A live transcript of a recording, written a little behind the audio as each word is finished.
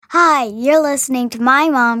Hi, you're listening to my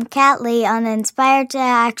mom, Kat Lee, on the Inspired to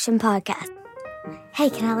Action podcast. Hey,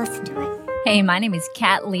 can I listen to it? Hey, my name is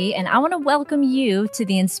Kat Lee, and I want to welcome you to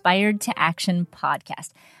the Inspired to Action podcast.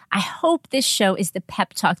 I hope this show is the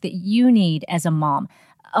pep talk that you need as a mom,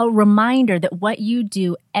 a reminder that what you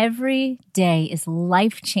do every day is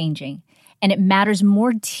life-changing, and it matters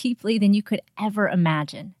more deeply than you could ever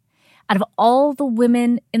imagine. Out of all the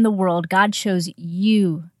women in the world, God chose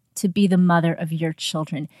you to be the mother of your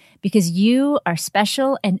children because you are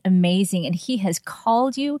special and amazing, and He has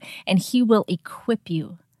called you and He will equip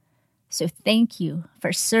you. So thank you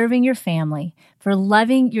for serving your family, for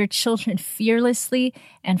loving your children fearlessly,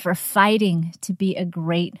 and for fighting to be a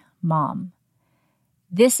great mom.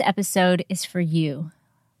 This episode is for you.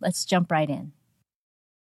 Let's jump right in.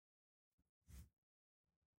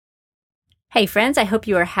 Hey friends, I hope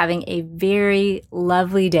you are having a very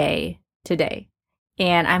lovely day today.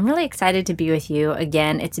 And I'm really excited to be with you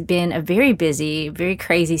again. It's been a very busy, very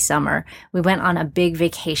crazy summer. We went on a big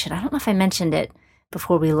vacation. I don't know if I mentioned it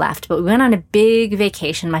before we left, but we went on a big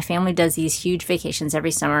vacation. My family does these huge vacations every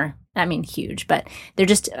summer. I mean, huge, but they're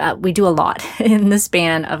just, we do a lot in the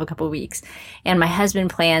span of a couple of weeks. And my husband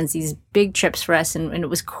plans these big trips for us, and it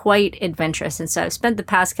was quite adventurous. And so I've spent the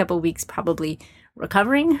past couple of weeks probably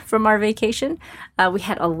recovering from our vacation. We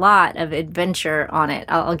had a lot of adventure on it.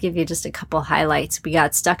 I'll give you just a couple highlights. We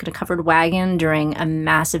got stuck in a covered wagon during a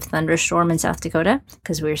massive thunderstorm in South Dakota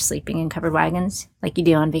because we were sleeping in covered wagons like you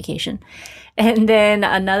do on vacation. And then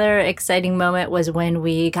another exciting moment was when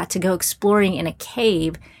we got to go exploring in a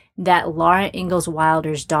cave that Laura Ingalls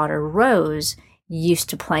Wilder's daughter Rose used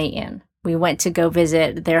to play in. We went to go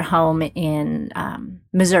visit their home in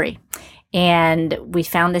Missouri. And we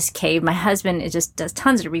found this cave. My husband just does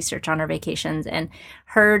tons of research on our vacations and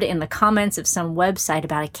heard in the comments of some website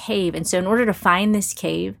about a cave. And so in order to find this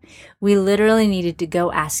cave, we literally needed to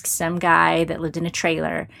go ask some guy that lived in a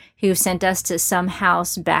trailer who sent us to some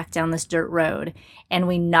house back down this dirt road. And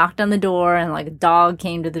we knocked on the door, and like a dog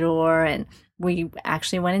came to the door, and we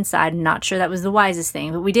actually went inside. Not sure that was the wisest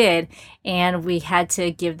thing, but we did. And we had to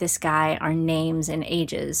give this guy our names and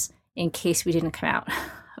ages in case we didn't come out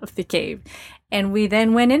of the cave. And we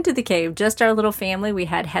then went into the cave, just our little family. We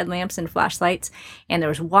had headlamps and flashlights, and there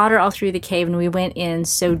was water all through the cave, and we went in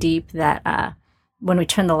so deep that when we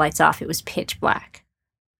turned the lights off, it was pitch black.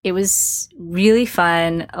 It was really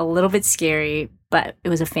fun, a little bit scary, but it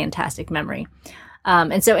was a fantastic memory.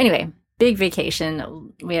 And so anyway, big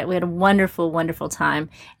vacation. We had a wonderful, wonderful time,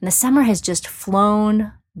 and the summer has just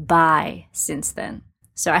flown by since then.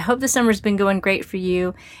 So I hope the summer's been going great for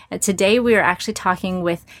you. Today we are actually talking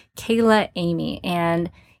with Kayla Amy,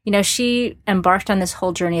 and she embarked on this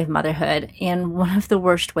whole journey of motherhood in one of the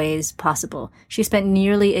worst ways possible. She spent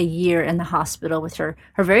nearly a year in the hospital with her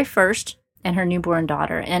very first and her newborn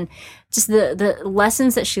daughter, and just the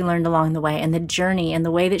lessons that she learned along the way, and the journey, and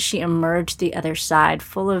the way that she emerged the other side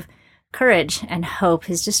full of courage and hope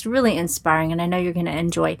is just really inspiring. And I know you're going to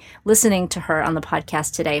enjoy listening to her on the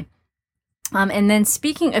podcast today. And then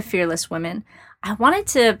speaking of fearless women, I wanted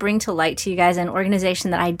to bring to light to you guys an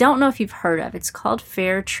organization that I don't know if you've heard of. It's called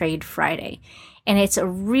Fair Trade Friday. And it's a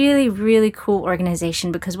really, really cool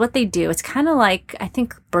organization because what they do, it's kind of like, I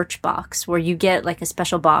think, Birchbox, where you get like a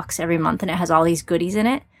special box every month and it has all these goodies in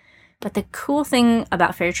it. But the cool thing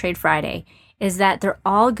about Fair Trade Friday is that they're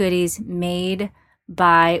all goodies made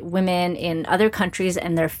by women in other countries,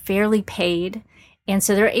 and they're fairly paid. And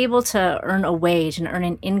so they're able to earn a wage and earn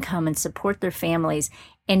an income and support their families.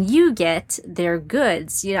 And you get their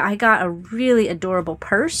goods. I got a really adorable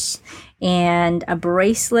purse and a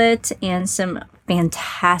bracelet and some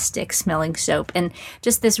fantastic smelling soap and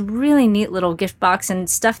just this really neat little gift box and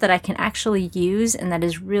stuff that I can actually use, and that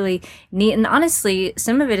is really neat. And honestly,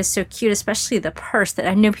 some of it is so cute, especially the purse, that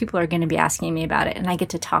I know people are going to be asking me about it, and I get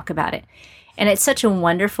to talk about it. And it's such a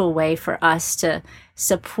wonderful way for us to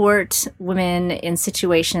support women in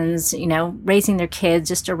situations, raising their kids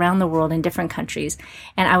just around the world in different countries.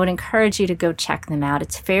 And I would encourage you to go check them out.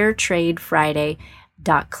 It's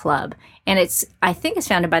fairtradefriday.club. And I think it's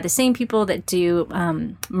founded by the same people that do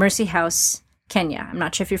Mercy House Kenya. I'm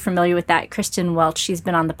not sure if you're familiar with that. Kristen Welch, she's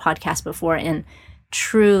been on the podcast before, and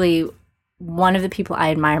truly one of the people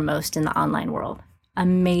I admire most in the online world.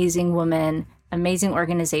 Amazing woman, amazing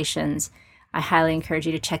organizations. I highly encourage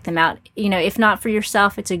you to check them out. If not for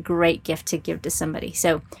yourself, it's a great gift to give to somebody.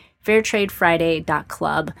 So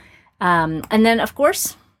fairtradefriday.club. And then, of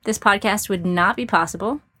course, this podcast would not be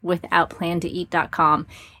possible without plantoeat.com.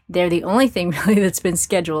 They're the only thing really that's been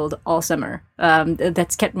scheduled all summer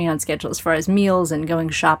that's kept me on schedule as far as meals and going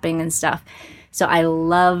shopping and stuff. So I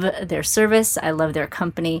love their service. I love their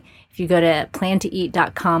company. If you go to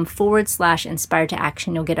plantoeat.com/inspired to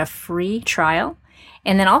action, you'll get a free trial.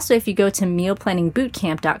 And then also, if you go to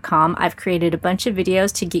mealplanningbootcamp.com, I've created a bunch of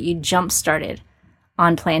videos to get you jump started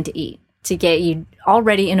on Plan to Eat, to get you all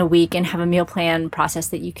ready in a week and have a meal plan process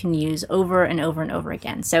that you can use over and over and over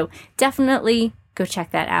again. So definitely go check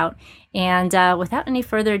that out. And without any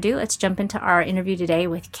further ado, let's jump into our interview today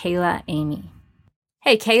with Kayla Amy.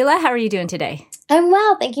 Hey, Kayla, how are you doing today? I'm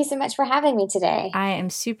well. Thank you so much for having me today. I am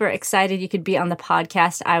super excited you could be on the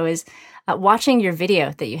podcast. I was watching your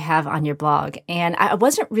video that you have on your blog, and I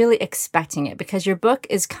wasn't really expecting it because your book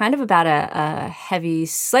is kind of about a heavy,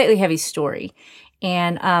 slightly heavy story.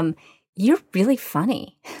 And you're really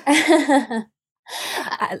funny.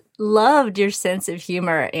 I loved your sense of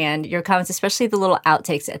humor and your comments, especially the little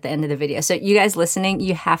outtakes at the end of the video. So you guys listening,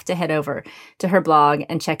 you have to head over to her blog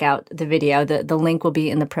and check out the video. The link will be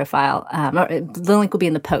in the profile, or the link will be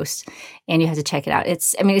in the post, and you have to check it out.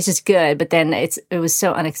 It's just good, but then it was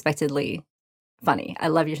so unexpectedly funny. I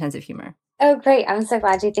love your sense of humor. Oh, great. I'm so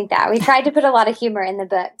glad you think that. We tried to put a lot of humor in the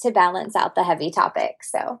book to balance out the heavy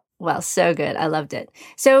topics. Well, so good. I loved it.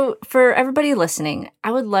 So for everybody listening, I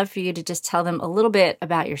would love for you to just tell them a little bit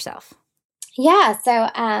about yourself. Yeah. So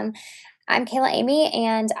I'm Kayla Amy,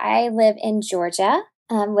 and I live in Georgia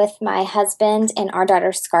with my husband and our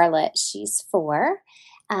daughter, Scarlett. She's 4.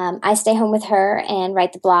 I stay home with her and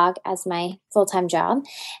write the blog as my full-time job.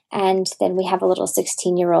 And then we have a little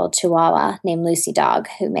 16-year-old Chihuahua named Lucy Dog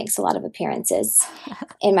who makes a lot of appearances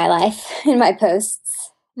in my life, in my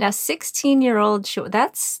posts. Now, 16-year-old,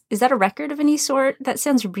 is that a record of any sort? That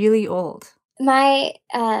sounds really old. My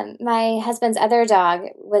husband's other dog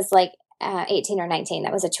was like 18 or 19.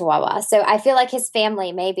 That was a Chihuahua. So I feel like his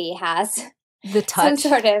family maybe has the touch. Some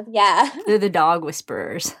sort of, yeah. They're the dog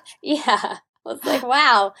whisperers. Yeah. I was like,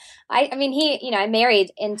 wow. I mean, I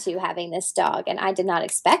married into having this dog, and I did not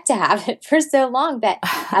expect to have it for so long, but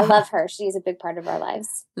I love her. She's a big part of our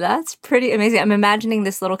lives. That's pretty amazing. I'm imagining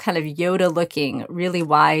this little kind of Yoda-looking, really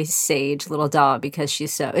wise sage little dog because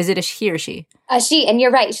she's so. Is it a he or she? She, and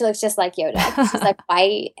you're right. She looks just like Yoda. She's like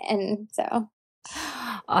white, and so.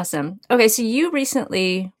 Awesome. Okay, so you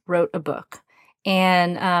recently wrote a book,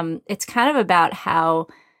 and it's kind of about how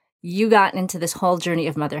you got into this whole journey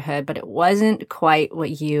of motherhood, but it wasn't quite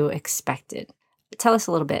what you expected. Tell us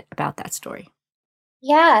a little bit about that story.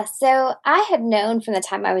 Yeah, so I had known from the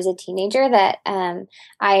time I was a teenager that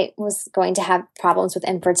I was going to have problems with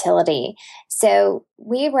infertility. So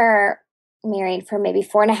we were married for maybe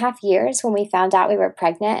 4.5 years when we found out we were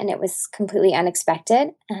pregnant, and it was completely unexpected.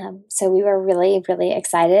 So we were really, really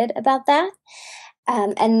excited about that.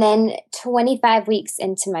 And then 25 weeks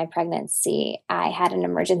into my pregnancy, I had an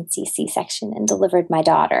emergency C-section and delivered my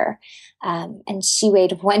daughter. And she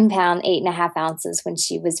weighed 1 pound, 8.5 ounces when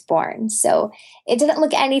she was born. So it didn't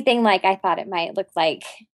look anything like I thought it might look like,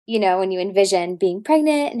 when you envision being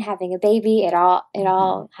pregnant and having a baby. It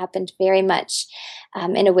all happened very much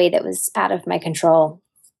in a way that was out of my control.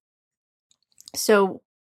 So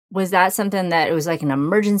was that something that it was like an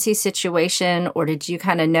emergency situation, or did you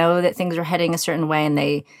kind of know that things were heading a certain way and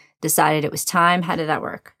they decided it was time? How did that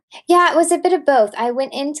work? Yeah, it was a bit of both. I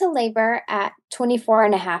went into labor at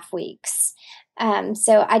 24.5 weeks.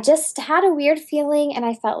 So I just had a weird feeling, and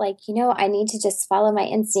I felt like, I need to just follow my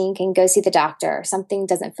instinct and go see the doctor. Something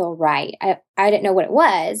doesn't feel right. I didn't know what it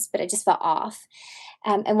was, but it just felt off.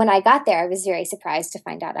 And when I got there, I was very surprised to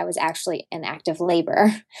find out I was actually in active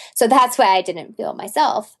labor. So that's why I didn't feel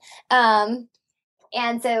myself.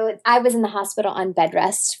 And so I was in the hospital on bed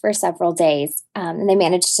rest for several days, and they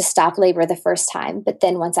managed to stop labor the first time. But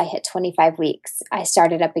then once I hit 25 weeks, I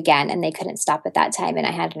started up again, and they couldn't stop at that time, and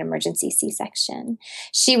I had an emergency C-section.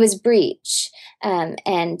 She was breech,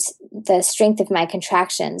 and the strength of my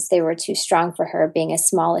contractions, they were too strong for her, being as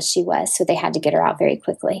small as she was, so they had to get her out very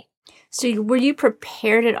quickly. So were you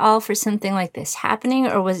prepared at all for something like this happening,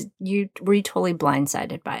 or were you totally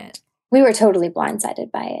blindsided by it? We were totally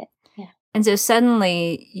blindsided by it. Yeah. And so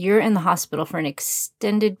suddenly you're in the hospital for an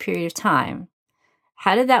extended period of time.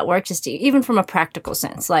 How did that work, just even from a practical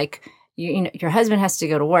sense? Like, your husband has to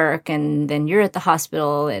go to work, and then you're at the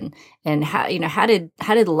hospital, and how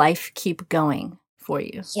did life keep going for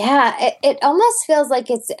you? Yeah, it almost feels like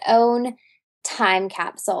its own time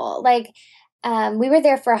capsule. Like, we were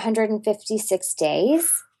there for 156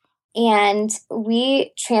 days, and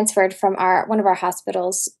we transferred from one of our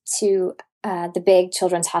hospitals to the big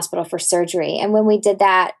children's hospital for surgery. And when we did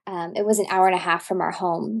that, it was an hour and a half from our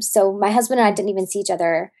home. So my husband and I didn't even see each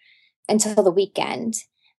other until the weekend.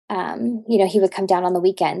 He would come down on the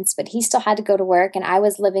weekends, but he still had to go to work, and I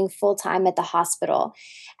was living full time at the hospital.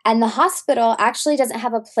 And the hospital actually doesn't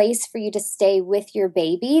have a place for you to stay with your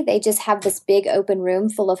baby. They just have this big open room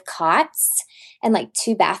full of cots and like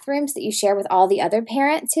 2 bathrooms that you share with all the other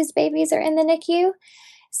parents whose babies are in the NICU.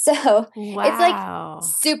 So It's like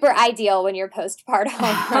super ideal when you're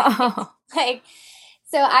postpartum. Right?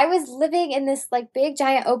 So I was living in this like big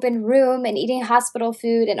giant open room and eating hospital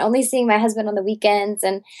food and only seeing my husband on the weekends.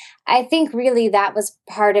 And I think really that was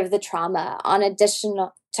part of the trauma, on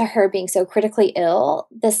additional to her being so critically ill,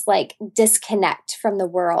 this like disconnect from the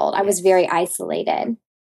world. I was very isolated.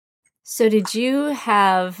 So did you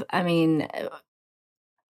have,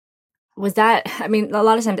 was that, a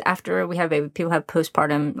lot of times after we have a baby, people have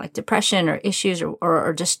postpartum like depression or issues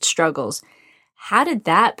or just struggles. How did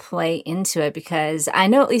that play into it? Because I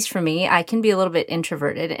know, at least for me, I can be a little bit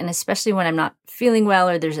introverted. And especially when I'm not feeling well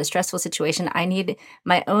or there's a stressful situation, I need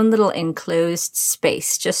my own little enclosed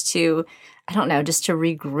space just to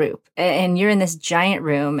regroup. And you're in this giant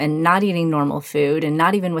room and not eating normal food and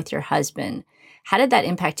not even with your husband. How did that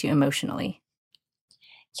impact you emotionally?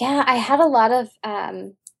 Yeah, I had a lot of,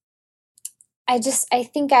 I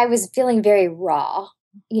think I was feeling very raw.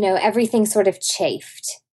 Everything sort of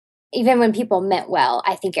chafed. Even when people meant well,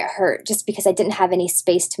 I think it hurt just because I didn't have any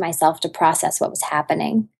space to myself to process what was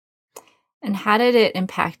happening. And how did it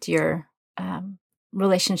impact your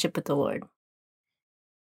relationship with the Lord?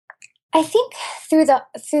 I think through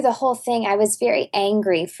the whole thing, I was very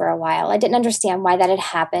angry for a while. I didn't understand why that had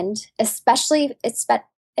happened. It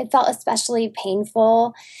felt especially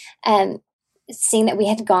painful, seeing that we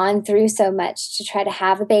had gone through so much to try to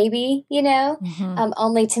have a baby,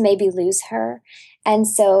 only to maybe lose her. And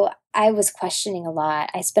so I was questioning a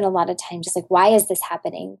lot. I spent a lot of time just like, why is this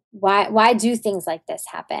happening? Why do things like this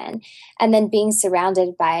happen? And then being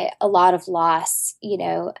surrounded by a lot of loss,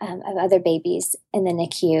 of other babies in the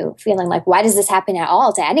NICU, feeling like, why does this happen at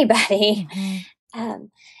all to anybody? Mm-hmm.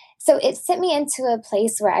 So it sent me into a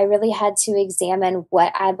place where I really had to examine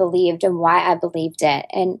what I believed and why I believed it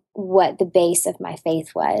and what the base of my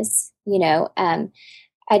faith was.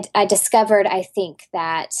 I discovered, I think,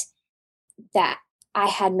 that I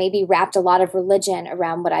had maybe wrapped a lot of religion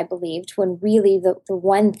around what I believed, when really the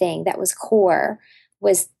one thing that was core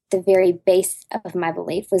was the very base of my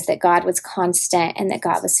belief was that God was constant and that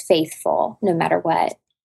God was faithful no matter what.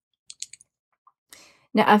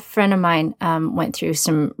 Now, a friend of mine went through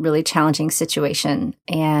some really challenging situation,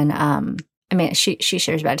 and she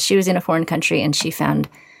shares about it. She was in a foreign country, and she found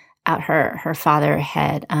out her father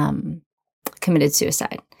had committed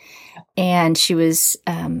suicide. And she was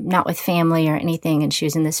not with family or anything, and she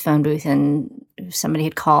was in this phone booth, and somebody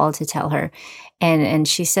had called to tell her. And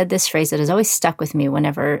she said this phrase that has always stuck with me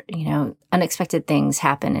whenever, unexpected things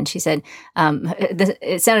happen. And she said,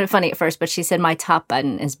 it sounded funny at first, but she said, my top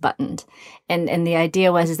button is buttoned. And the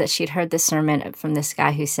idea was that she'd heard this sermon from this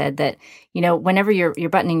guy who said that, whenever you're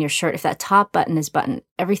buttoning your shirt, if that top button is buttoned,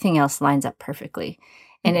 everything else lines up perfectly.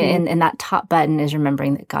 And, and that top button is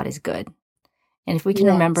remembering that God is good. And if we can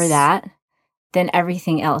remember that, then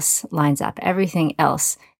everything else lines up. Everything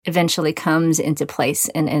else eventually comes into place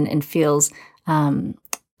and feels,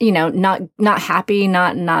 not happy,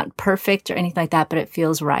 not perfect or anything like that, but it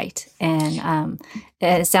feels right. And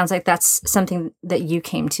it sounds like that's something that you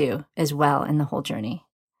came to as well in the whole journey.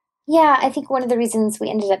 Yeah, I think one of the reasons we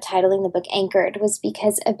ended up titling the book Anchored was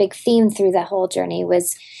because a big theme through the whole journey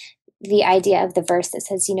was the idea of the verse that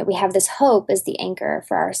says, we have this hope as the anchor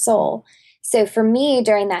for our soul. So for me,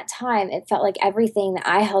 during that time, it felt like everything that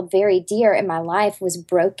I held very dear in my life was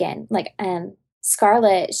broken. Like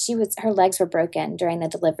Scarlett, her legs were broken during the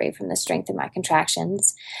delivery from the strength of my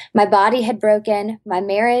contractions. My body had broken. My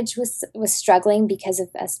marriage was struggling because of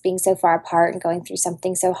us being so far apart and going through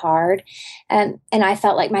something so hard. And I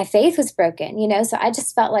felt like my faith was broken, so I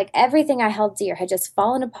just felt like everything I held dear had just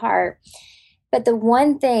fallen apart. But the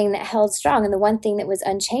one thing that held strong and the one thing that was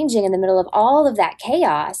unchanging in the middle of all of that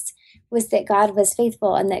chaos was that God was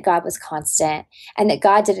faithful and that God was constant and that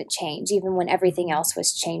God didn't change even when everything else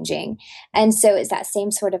was changing. And so it's that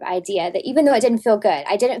same sort of idea that even though it didn't feel good,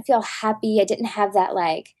 I didn't feel happy, I didn't have that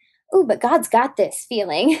like, oh, but God's got this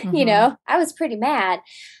feeling, I was pretty mad.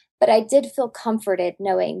 But I did feel comforted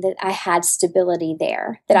knowing that I had stability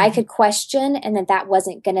there, that I could question and that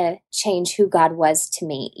wasn't going to change who God was to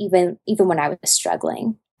me, even when I was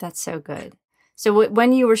struggling. That's so good. So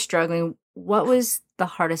when you were struggling, what was the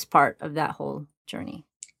hardest part of that whole journey?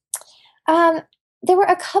 There were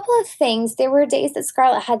a couple of things. There were days that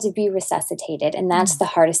Scarlett had to be resuscitated, and that's the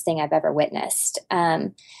hardest thing I've ever witnessed.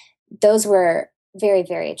 Those were very,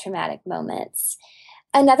 very traumatic moments.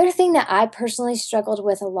 Another thing that I personally struggled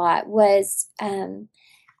with a lot was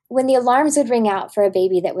when the alarms would ring out for a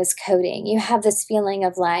baby that was coding. You have this feeling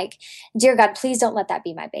of like, dear God, please don't let that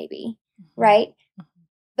be my baby, right?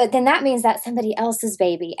 But then that means that's somebody else's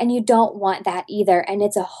baby, and you don't want that either. And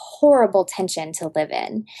it's a horrible tension to live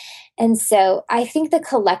in. And so I think the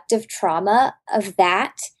collective trauma of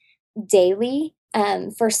that daily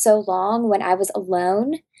for so long when I was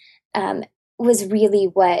alone was really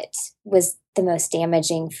what was the most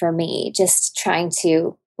damaging for me, just trying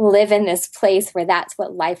to live in this place where that's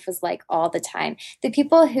what life was like all the time. The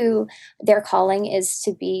people who their calling is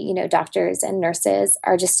to be, doctors and nurses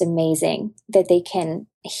are just amazing that they can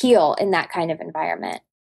heal in that kind of environment.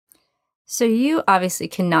 So you obviously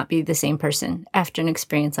cannot be the same person after an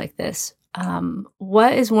experience like this.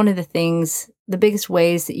 What is one of the biggest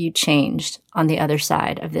ways that you changed on the other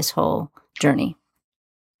side of this whole journey?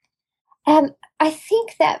 I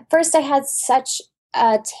think that first I had such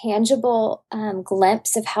a tangible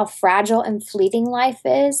glimpse of how fragile and fleeting life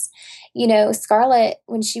is. Scarlett,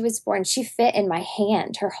 when she was born, she fit in my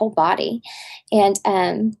hand, her whole body.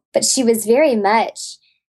 And, but she was very much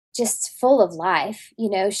just full of life.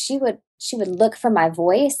 She would look for my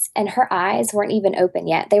voice, and her eyes weren't even open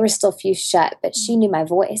yet. They were still fused shut, but she knew my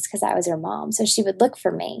voice because I was her mom. So she would look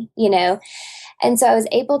for me, And so I was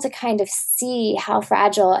able to kind of see how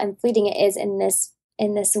fragile and fleeting it is in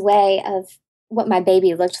this way of what my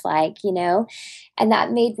baby looked like, and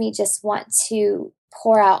that made me just want to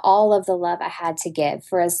pour out all of the love I had to give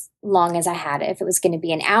for as long as I had it. If it was going to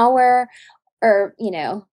be an hour or,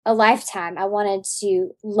 a lifetime, I wanted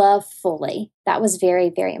to love fully. That was very,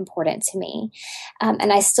 very important to me.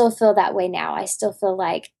 And I still feel that way now. I still feel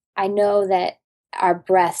like I know that our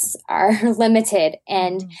breaths are limited,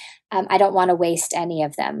 and I don't want to waste any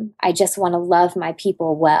of them. I just want to love my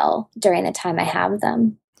people well during the time I have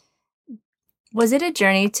them. Was it a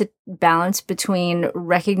journey to balance between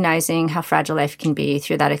recognizing how fragile life can be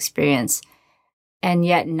through that experience and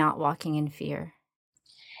yet not walking in fear?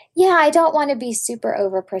 Yeah, I don't want to be super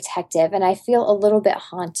overprotective, and I feel a little bit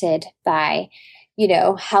haunted by,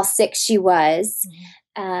 how sick she was.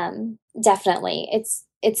 Definitely.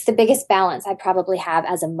 It's the biggest balance I probably have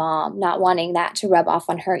as a mom, not wanting that to rub off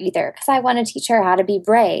on her either, because I want to teach her how to be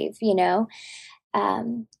brave,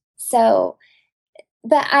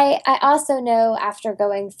 But I also know after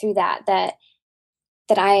going through that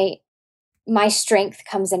my strength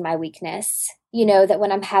comes in my weakness, that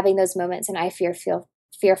when I'm having those moments and I feel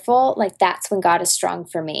fearful, like that's when God is strong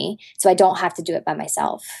for me. So I don't have to do it by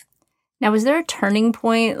myself. Now, was there a turning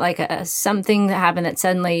point, like something that happened that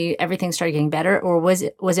suddenly everything started getting better, or was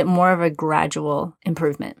it more of a gradual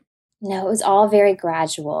improvement? No, it was all very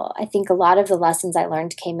gradual. I think a lot of the lessons I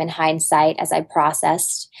learned came in hindsight as I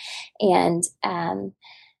processed, and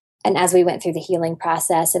as we went through the healing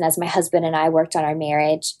process, and as my husband and I worked on our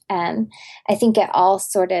marriage. I think it all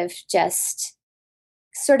sort of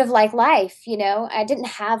like life, I didn't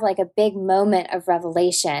have like a big moment of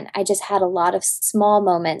revelation. I just had a lot of small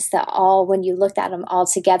moments that all, when you looked at them all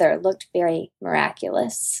together, looked very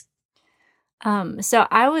miraculous. So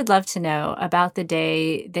I would love to know about the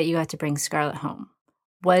day that you got to bring Scarlett home.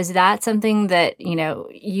 Was that something that,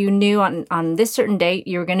 you knew on this certain date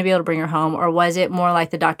you were going to be able to bring her home? Or was it more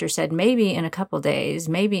like the doctor said, maybe in a couple days?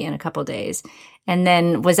 And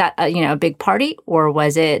then was that, a big party, or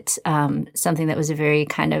was it something that was a very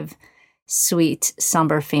kind of sweet,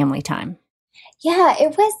 somber family time? Yeah,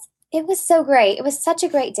 it was so great. It was such a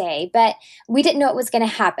great day, but we didn't know it was going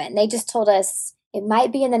to happen. They just told us it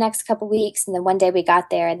might be in the next couple weeks. And then one day we got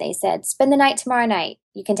there and they said, spend the night tomorrow night.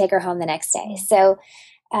 You can take her home the next day. So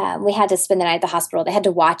we had to spend the night at the hospital. They had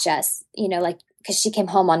to watch us, because she came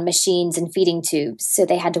home on machines and feeding tubes. So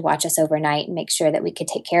they had to watch us overnight and make sure that we could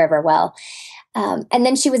take care of her well. And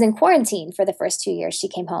then she was in quarantine for the first 2 years she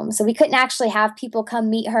came home. So we couldn't actually have people come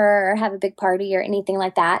meet her or have a big party or anything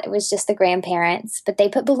like that. It was just the grandparents, but they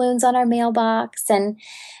put balloons on our mailbox. And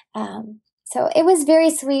so it was very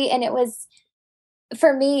sweet. And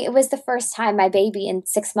for me, it was the first time my baby in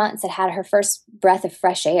 6 months had her first breath of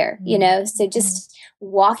fresh air, So just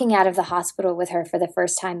walking out of the hospital with her for the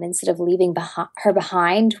first time instead of leaving her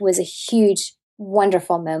behind was a huge,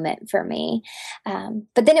 wonderful moment for me.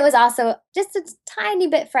 But then it was also just a tiny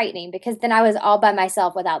bit frightening, because then I was all by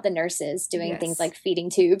myself without the nurses doing things like feeding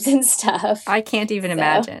tubes and stuff. I can't even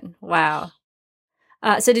imagine. Wow.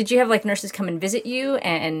 So did you have like nurses come and visit you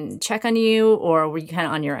and check on you, or were you kind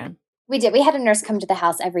of on your own? We did. We had a nurse come to the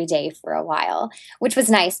house every day for a while, which was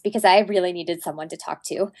nice because I really needed someone to talk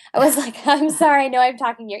to. I was like, I'm sorry, I know I'm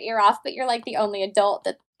talking your ear off, but you're like the only adult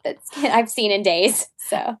that I've seen in days.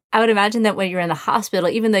 So I would imagine that when you were in the hospital,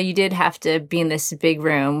 even though you did have to be in this big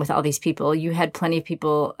room with all these people, you had plenty of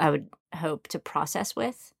people, I would hope, to process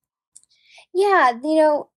with. yeah,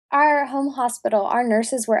 our home hospital, our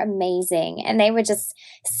nurses were amazing, and they would just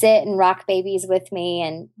sit and rock babies with me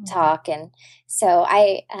and talk. And so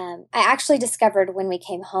I actually discovered when we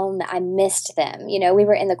came home that I missed them. We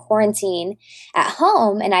were in the quarantine at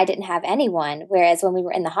home, and I didn't have anyone. Whereas when we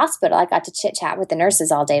were in the hospital, I got to chit chat with the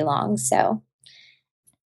nurses all day long. So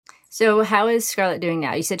how is Scarlett doing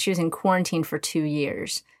now? You said she was in quarantine for 2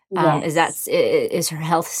 years. Yes. Is her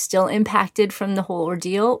health still impacted from the whole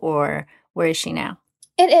ordeal, or where is she now?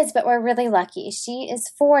 It is, but we're really lucky. She is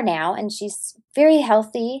 4 now, and she's very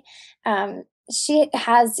healthy. She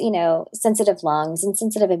has, sensitive lungs and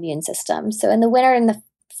sensitive immune system. So in the winter and the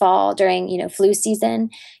fall during, flu season,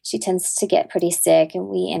 she tends to get pretty sick, and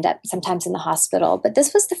we end up sometimes in the hospital. But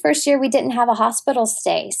this was the first year we didn't have a hospital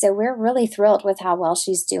stay. So we're really thrilled with how well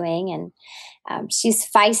she's doing. And she's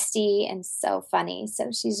feisty and so funny.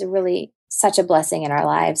 So she's really such a blessing in our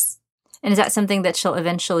lives. And is that something that she'll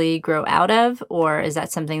eventually grow out of, or is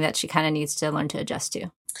that something that she kind of needs to learn to adjust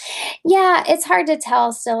to? Yeah, it's hard to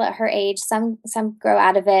tell still at her age. Some grow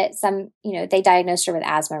out of it. Some, they diagnosed her with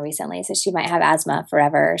asthma recently, so she might have asthma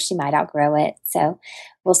forever. She might outgrow it. So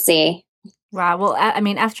we'll see. Wow. Well, I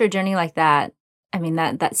mean, after a journey like that, I mean,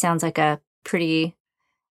 that sounds like a pretty,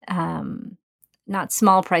 not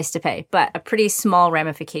small price to pay, but a pretty small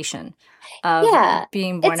ramification of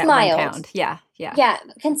being born at mild. 1 pound. Yeah. Yeah.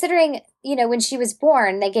 Considering, when she was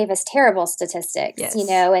born, they gave us terrible statistics, yes.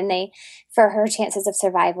 And for her chances of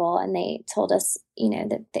survival, and they told us,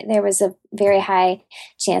 that there was a very high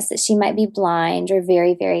chance that she might be blind or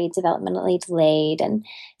very, very developmentally delayed. And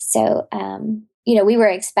so, we were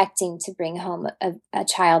expecting to bring home a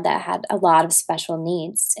child that had a lot of special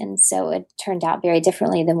needs. And so it turned out very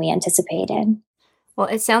differently than we anticipated. Well,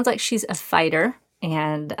 it sounds like she's a fighter.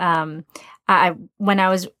 And when I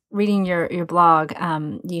was reading your blog,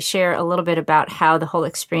 you share a little bit about how the whole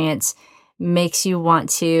experience makes you want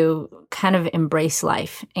to kind of embrace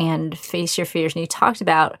life and face your fears. And you talked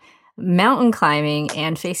about mountain climbing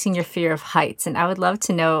and facing your fear of heights. And I would love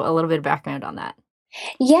to know a little bit of background on that.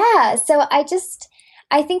 Yeah. So I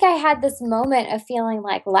think I had this moment of feeling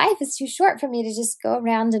like life is too short for me to just go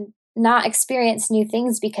around and not experience new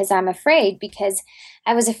things because I'm afraid, because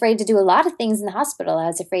I was afraid to do a lot of things in the hospital. I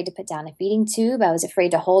was afraid to put down a feeding tube. I was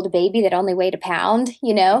afraid to hold a baby that only weighed a pound,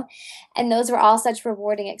 and those were all such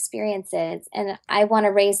rewarding experiences. And I want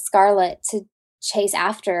to raise Scarlett to chase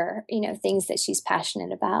after, things that she's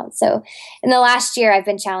passionate about. So in the last year, I've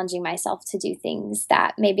been challenging myself to do things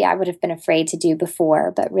that maybe I would have been afraid to do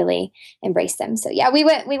before, but really embrace them. So yeah, we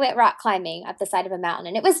went rock climbing up the side of a mountain,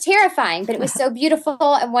 and it was terrifying, but it was so beautiful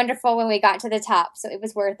and wonderful when we got to the top. So it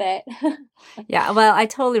was worth it. Yeah, well, I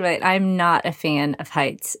totally relate. I'm not a fan of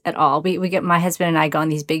heights at all. We get, my husband and I go on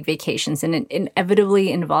these big vacations, and it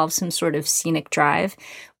inevitably involves some sort of scenic drive,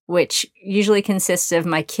 which usually consists of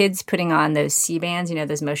my kids putting on those C-bands,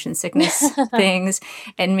 those motion sickness things,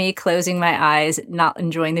 and me closing my eyes, not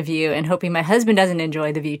enjoying the view, and hoping my husband doesn't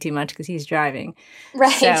enjoy the view too much because he's driving.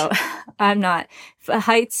 Right. So I'm not.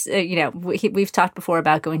 Heights, we've talked before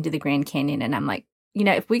about going to the Grand Canyon, and I'm like,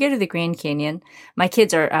 if we go to the Grand Canyon, my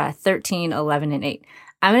kids are 13, 11, and 8.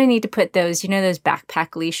 I'm going to need to put those, those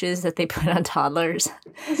backpack leashes that they put on toddlers.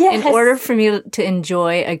 Yes. In order for me to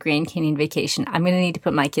enjoy a Grand Canyon vacation, I'm going to need to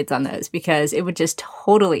put my kids on those, because it would just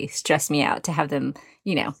totally stress me out to have them,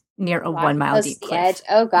 near a 1 mile deep cliff. Edge.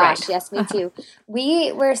 Oh gosh, right. Yes, me too.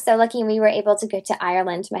 We were so lucky, and we were able to go to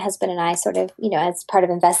Ireland, my husband and I, sort of, as part of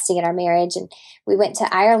investing in our marriage. And we went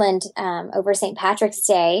to Ireland over St. Patrick's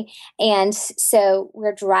Day. And so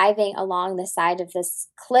we're driving along the side of this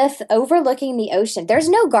cliff overlooking the ocean. There's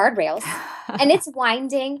no guardrails, and it's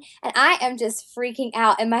winding, and I am just freaking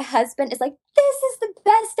out. And my husband is like, this is the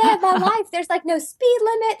best day of my life. There's like no speed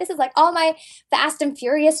limit. This is like all my Fast and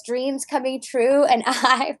Furious dreams coming true. And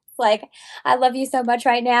I love you so much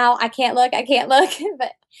right now. I can't look.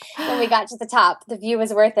 But when we got to the top, the view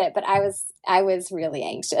was worth it. But I was really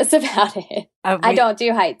anxious about it. I don't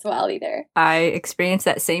do heights well either. I experienced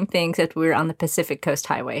that same thing, except we were on the Pacific Coast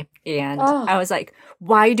Highway. And I was like,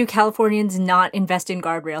 why do Californians not invest in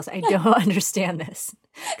guardrails? I don't understand this.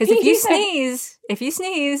 Because if you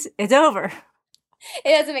sneeze, it's over. It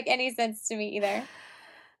doesn't make any sense to me either.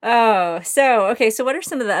 Oh, so, okay. So what are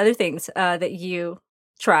some of the other things that you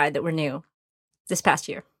tried that were new this past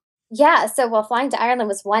year? Yeah. So, flying to Ireland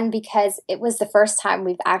was one because it was the first time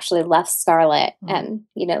we've actually left Scarlett and,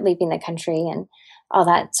 leaving the country and all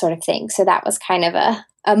that sort of thing. So that was kind of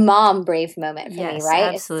a mom brave moment for me,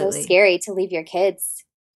 right? Absolutely. It's so scary to leave your kids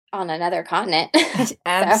on another continent.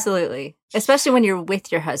 Absolutely. So. Especially when you're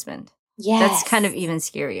with your husband. Yes. That's kind of even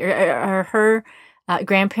scarier. Are her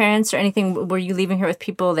grandparents or anything, were you leaving her with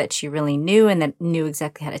people that she really knew and that knew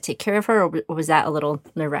exactly how to take care of her, or was that a little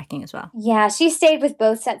nerve-wracking as well? Yeah, she stayed with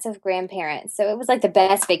both sets of grandparents, so it was like the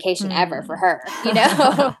best vacation ever for her,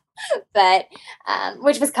 but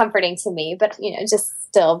which was comforting to me, but just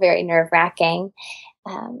still very nerve-wracking.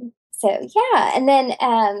 So yeah, and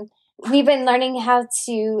then we've been learning how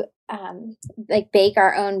to like bake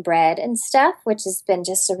our own bread and stuff, which has been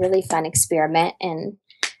just a really fun experiment and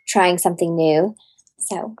trying something new.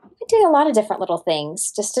 So I do a lot of different little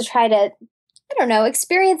things just to try to, I don't know,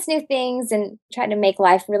 experience new things and try to make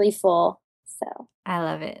life really full. So I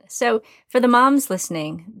love it. So for the moms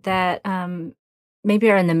listening that maybe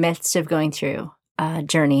are in the midst of going through a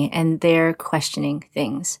journey and they're questioning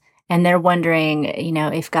things and they're wondering,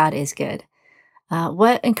 if God is good,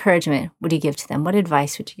 what encouragement would you give to them? What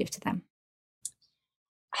advice would you give to them?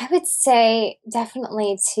 I would say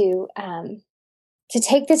definitely to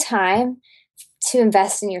take the time to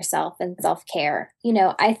invest in yourself and self-care.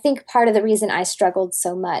 I think part of the reason I struggled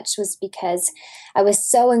so much was because I was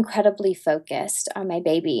so incredibly focused on my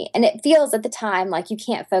baby. And it feels at the time like you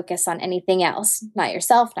can't focus on anything else, not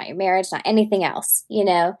yourself, not your marriage, not anything else,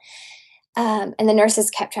 and the nurses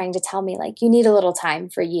kept trying to tell me, like, you need a little time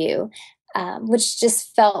for you, which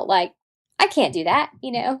just felt like I can't do that,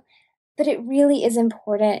 But it really is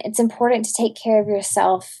important. It's important to take care of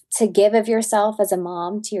yourself, to give of yourself as a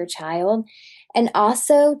mom to your child, and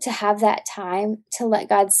also to have that time to let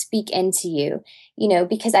God speak into you,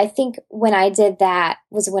 because I think when I did that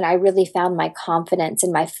was when I really found my confidence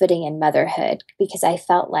and my footing in motherhood, because I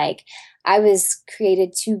felt like I was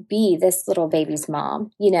created to be this little baby's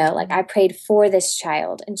mom, like I prayed for this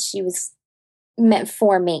child and she was meant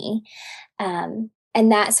for me. And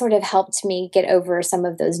that sort of helped me get over some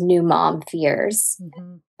of those new mom fears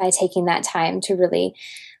by taking that time to really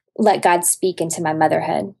let God speak into my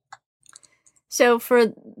motherhood. So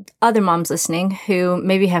for other moms listening who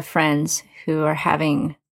maybe have friends who are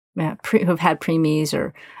having, who've had preemies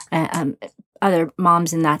or other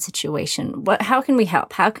moms in that situation, how can we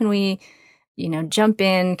help? How can we, jump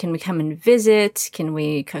in? Can we come and visit? Can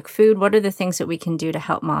we cook food? What are the things that we can do to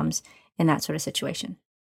help moms in that sort of situation?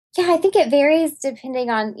 Yeah, I think it varies depending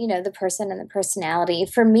on, the person and the personality.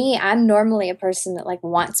 For me, I'm normally a person that like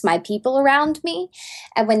wants my people around me.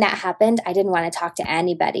 And when that happened, I didn't want to talk to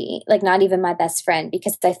anybody, like not even my best friend,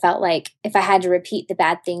 because I felt like if I had to repeat the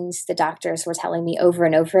bad things the doctors were telling me over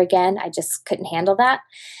and over again, I just couldn't handle that.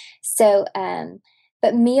 So,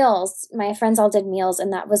 but meals, my friends all did meals,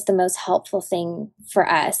 and that was the most helpful thing for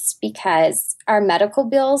us because our medical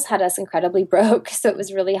bills had us incredibly broke. So it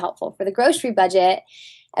was really helpful for the grocery budget.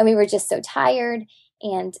 And we were just so tired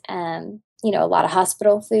and, a lot of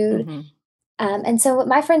hospital food. And so what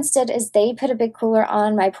my friends did is they put a big cooler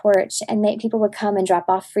on my porch and people would come and drop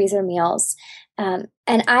off freezer meals. And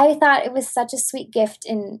I thought it was such a sweet gift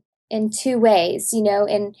in two ways,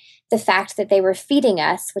 in the fact that they were feeding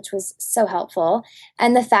us, which was so helpful,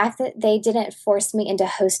 and the fact that they didn't force me into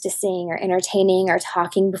hostessing or entertaining or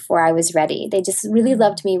talking before I was ready. They just really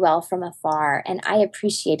loved me well from afar, and I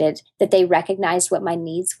appreciated that they recognized what my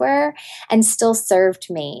needs were and still served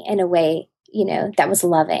me in a way, that was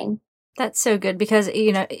loving. That's so good because,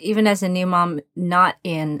 even as a new mom, not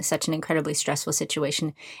in such an incredibly stressful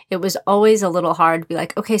situation, it was always a little hard to be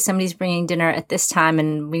like, okay, somebody's bringing dinner at this time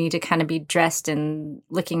and we need to kind of be dressed and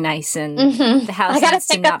looking nice and the house. I got to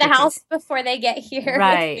pick up the house before they get here.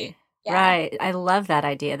 Right. Yeah. Right. I love that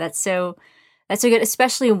idea. That's so good,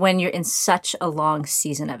 especially when you're in such a long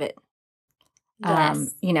season of it.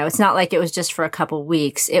 Yes. It's not like it was just for a couple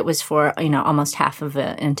weeks. It was for, almost half of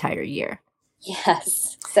an entire year.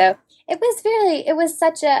 Yes. So it was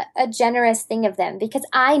such a generous thing of them because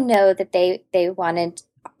I know that they wanted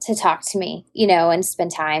to talk to me, and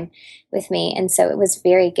spend time with me. And so it was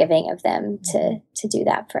very giving of them to do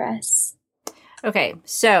that for us. Okay.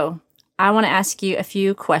 So I want to ask you a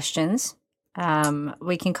few questions.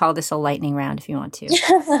 We can call this a lightning round if you want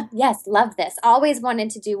to. Yes. Love this. Always wanted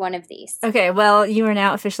to do one of these. Okay. Well, you are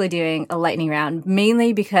now officially doing a lightning round,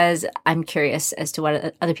 mainly because I'm curious as to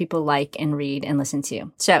what other people like and read and listen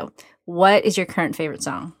to. So what is your current favorite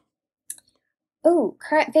song? Oh,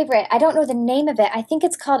 current favorite. I don't know the name of it. I think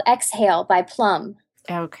it's called Exhale by Plum.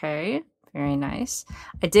 Okay. Very nice.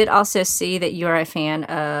 I did also see that you're a fan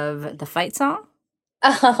of the Fight song.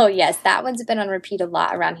 Oh, yes. That one's been on repeat a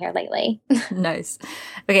lot around here lately. Nice.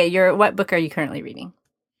 Okay. What book are you currently reading?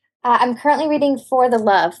 I'm currently reading For the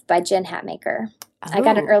Love by Jen Hatmaker. I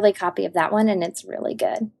got an early copy of that one, and it's really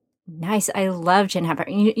good. Nice. I love Jen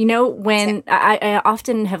Hatmaker. You know, when I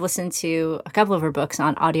often have listened to a couple of her books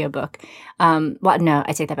on audiobook. Well, no,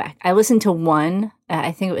 I take that back. I listened to one,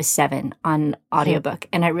 I think it was 7 on audiobook.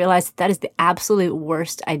 And I realized that is the absolute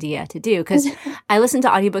worst idea to do because I listen to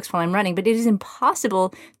audiobooks while I'm running, but it is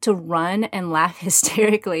impossible to run and laugh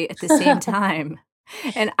hysterically at the same time.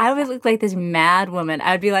 And I would look like this mad woman.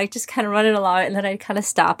 I would be like just kind of running along and then I'd kind of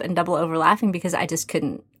stop and double over laughing because I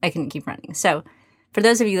couldn't keep running. So for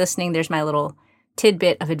those of you listening, there's my little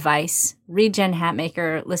tidbit of advice. Read Jen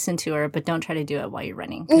Hatmaker, listen to her, but don't try to do it while you're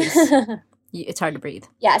running because it's hard to breathe.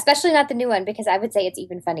 Yeah, especially not the new one because I would say it's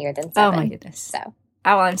even funnier than 7. Oh my goodness. So.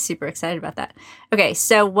 Oh, I'm super excited about that. Okay,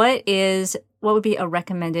 so what would be a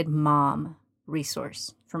recommended mom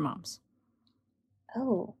resource for moms?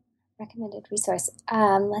 Oh, recommended resource.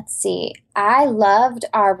 Let's see. I loved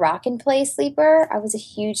our Rock and Play sleeper. I was a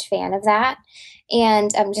huge fan of that.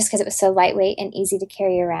 And just because it was so lightweight and easy to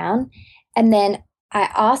carry around. And then I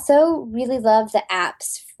also really love the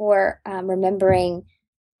apps for remembering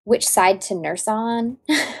which side to nurse on.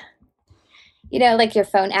 You know, like your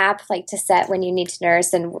phone app, like to set when you need to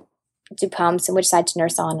nurse and do pumps and which side to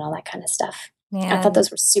nurse on and all that kind of stuff. Man. I thought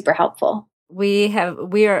those were super helpful.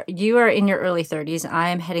 You are in your early 30s. I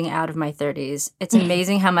am heading out of my 30s. It's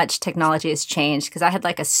amazing how much technology has changed because I had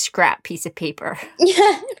like a scrap piece of paper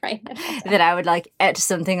right. that I would like etch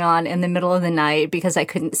something on in the middle of the night because I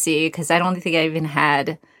couldn't see because I don't even think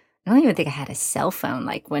I had a cell phone.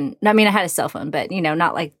 I had a cell phone, but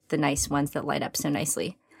not like the nice ones that light up so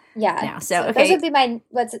nicely. Yeah. Now, so okay. Those would be my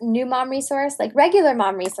new mom resource. Like regular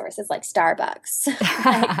mom resource is like Starbucks.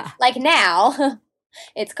 like now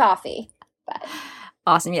it's coffee. But.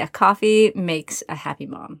 Awesome. Yeah. Coffee makes a happy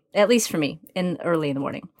mom, at least for me early in the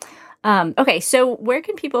morning. Okay. So where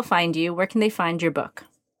can people find you? Where can they find your book?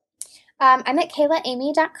 I'm at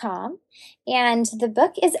KaylaAmy.com and the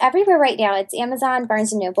book is everywhere right now. It's Amazon,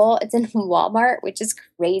 Barnes & Noble. It's in Walmart, which is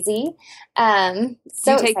crazy. Do you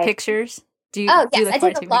take pictures? I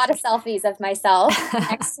take a lot of selfies of myself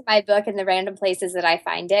next to my book in the random places that I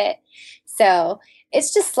find it. So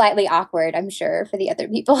it's just slightly awkward, I'm sure, for the other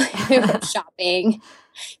people who are shopping,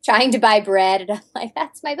 trying to buy bread. And I'm like,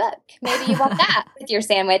 that's my book. Maybe you want that with your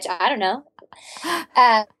sandwich. I don't know.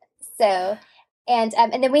 And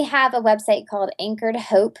then we have a website called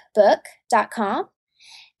anchoredhopebook.com.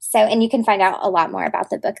 So, and you can find out a lot more about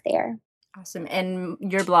the book there. Awesome. And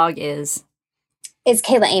your blog is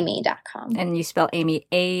KaylaAmy.com. And you spell Amy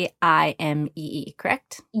Aimee,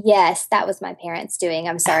 correct? Yes, that was my parents doing.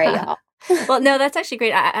 I'm sorry, y'all. Well, no, that's actually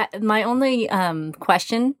great. My only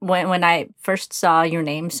question when I first saw your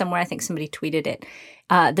name somewhere, I think somebody tweeted it.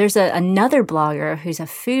 There's another blogger who's a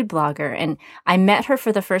food blogger, and I met her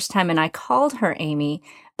for the first time, and I called her Amy,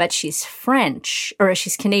 but she's French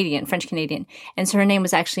Canadian, and so her name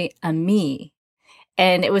was actually Ami.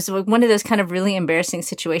 And it was one of those kind of really embarrassing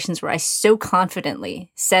situations where I so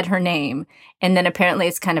confidently said her name, and then apparently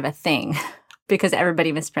it's kind of a thing because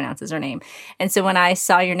everybody mispronounces her name. And so when I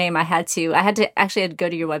saw your name, I had to actually go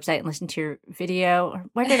to your website and listen to your video. Or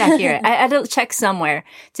where did I hear it? I had to check somewhere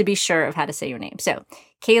to be sure of how to say your name. So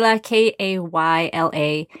Kayla,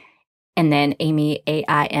 Kayla, and then Amy,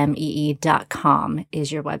 AIMEE.com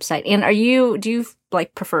is your website. And do you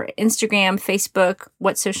like prefer Instagram, Facebook?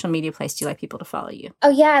 What social media place do you like people to follow you? Oh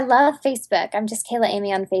yeah, I love Facebook. I'm just Kayla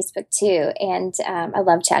Amy on Facebook too. And I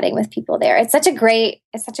love chatting with people there. It's such a great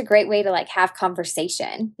way to like have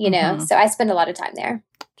conversation, you know? So I spend a lot of time there.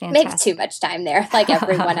 Fantastic. Maybe too much time there, like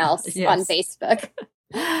everyone else on Facebook.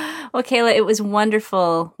 Well, Kayla, it was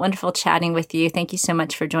wonderful chatting with you. Thank you so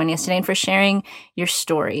much for joining us today and for sharing your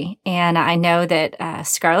story. And I know that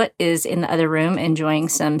Scarlett is in the other room enjoying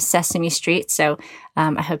some Sesame Street. So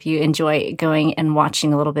I hope you enjoy going and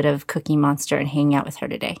watching a little bit of Cookie Monster and hanging out with her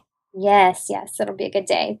today. Yes. It'll be a good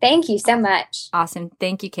day. Thank you so much. Awesome.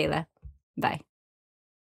 Thank you, Kayla. Bye.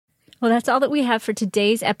 Well, that's all that we have for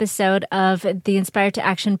today's episode of the Inspired to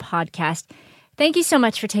Action podcast. Thank you so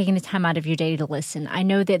much for taking the time out of your day to listen. I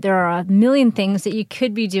know that there are a million things that you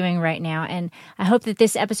could be doing right now, and I hope that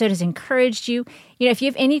this episode has encouraged you. If you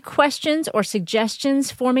have any questions or suggestions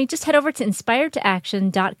for me, just head over to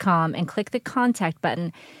inspiredtoaction.com and click the contact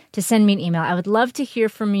button to send me an email. I would love to hear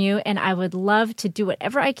from you, and I would love to do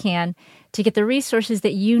whatever I can to get the resources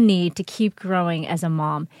that you need to keep growing as a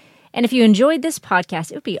mom. And if you enjoyed this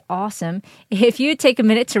podcast, it would be awesome if you would take a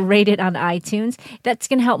minute to rate it on iTunes. That's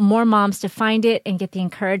going to help more moms to find it and get the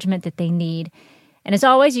encouragement that they need. And as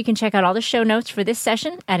always, you can check out all the show notes for this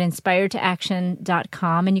session at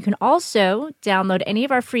inspiredtoaction.com. And you can also download any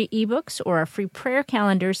of our free ebooks or our free prayer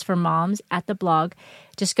calendars for moms at the blog.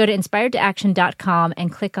 Just go to inspiredtoaction.com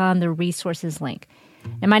and click on the resources link.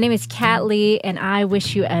 And my name is Kat Lee, and I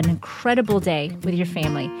wish you an incredible day with your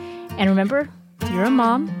family. And remember, you're a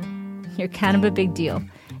mom. You're kind of a big deal.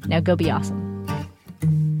 Now go be awesome.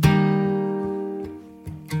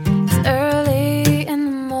 It's early in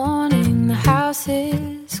the morning, the house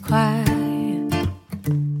is quiet,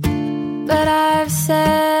 but I've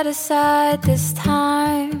set aside this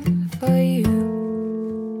time for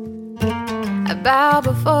you. I bow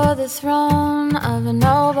before the throne of a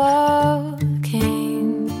noble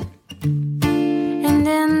king, and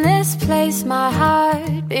in this place my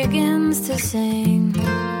heart begins to sing.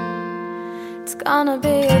 It's gonna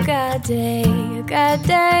be a God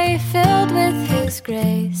day filled with His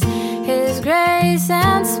grace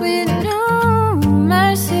and sweet new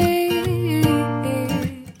mercies.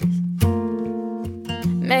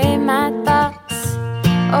 May my thoughts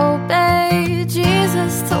obey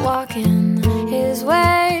Jesus to walk